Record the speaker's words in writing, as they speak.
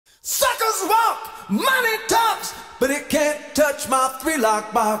Walls walk, money talks, but it can't touch my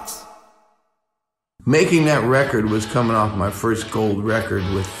three-lock box. Making that record was coming off my first gold record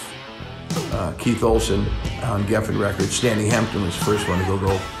with Keith Olsen on Geffen Records. Stanley Hampton was the first one to go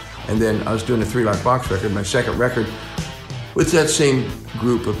gold. And then I was doing a three-lock box record, my second record, with that same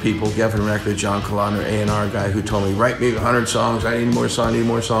group of people, Geffen Records, John Kalodner, A&R guy who told me, write me 100 songs, I need more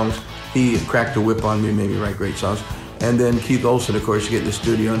songs. He cracked a whip on me, made me write great songs. And then Keith Olsen, of course, you get in the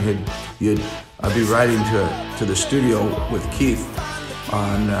studio and I'd be riding to the studio with Keith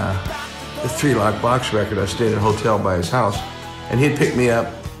on the three-lock box record. I stayed at a hotel by his house, and he'd pick me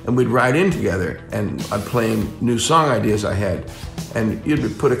up and we'd ride in together, and I'd play him new song ideas I had. And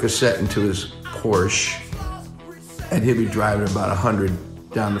you'd put a cassette into his Porsche, and he'd be driving about 100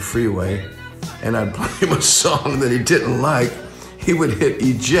 down the freeway, and I'd play him a song that he didn't like. He would hit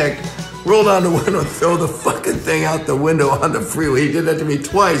eject, roll down the window, and throw the fucking thing out the window on the freeway. He did that to me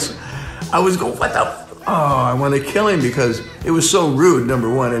twice. I was going, what the I want to kill him because it was so rude,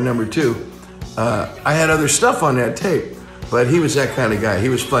 number one, and number two, I had other stuff on that tape, but he was that kind of guy. He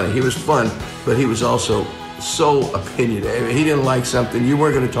was funny, he was fun, but he was also so opinionated. I mean, he didn't like something, you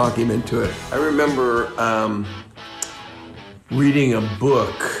weren't going to talk him into it. I remember reading a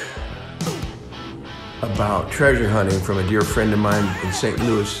book about treasure hunting from a dear friend of mine in St.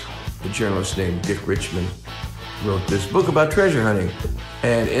 Louis, a journalist named Dick Richmond wrote this book about treasure hunting.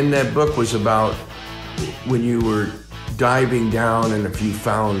 And in that book was about when you were diving down and if you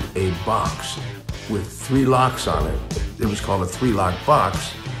found a box with 3 locks on it. It was called a 3-lock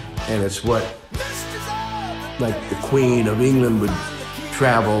box, and it's what, like the Queen of England would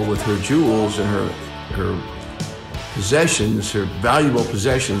travel with her jewels and her possessions, her valuable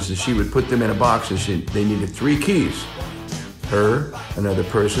possessions, and she would put them in a box, and they needed 3 keys. Her, another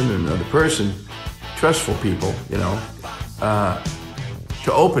person, and another person, trustful people, you know,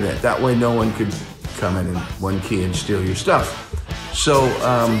 to open it. That way no one could come in and one key and steal your stuff. So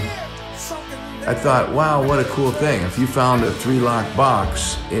I thought, wow, what a cool thing. If you found a 3-lock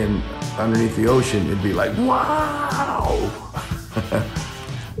box underneath the ocean, it'd be like, wow.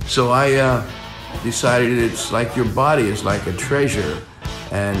 So I decided it's like your body is like a treasure,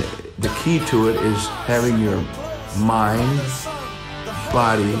 and the key to it is having your mind,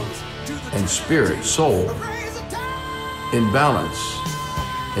 body, and spirit, soul, in balance.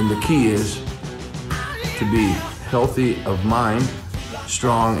 And the key is to be healthy of mind,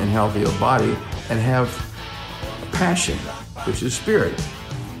 strong and healthy of body, and have passion, which is spirit.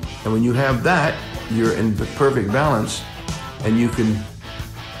 And when you have that, you're in the perfect balance, and you can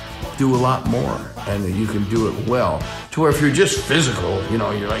do a lot more, and you can do it well. To where if you're just physical, you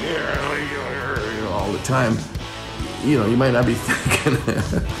know, you're like, you know, all the time, you know, you might not be thinking,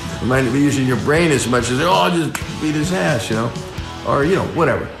 you might not be using your brain as much as, oh, I'll just beat his ass, you know, or, you know,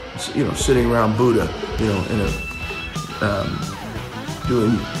 whatever, you know, sitting around Buddha, you know, in a,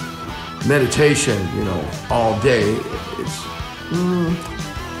 doing meditation, you know, all day. It's,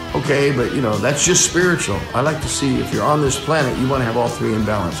 okay, but you know, that's just spiritual. I like to see if you're on this planet, you want to have all 3 in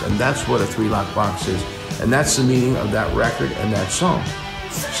balance, and that's what a 3-lock box is. And that's the meaning of that record and that song.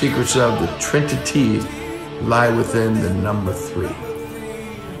 Secrets of the Trinity lie within the number 3.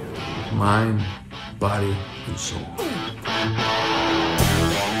 Mind, body, and soul.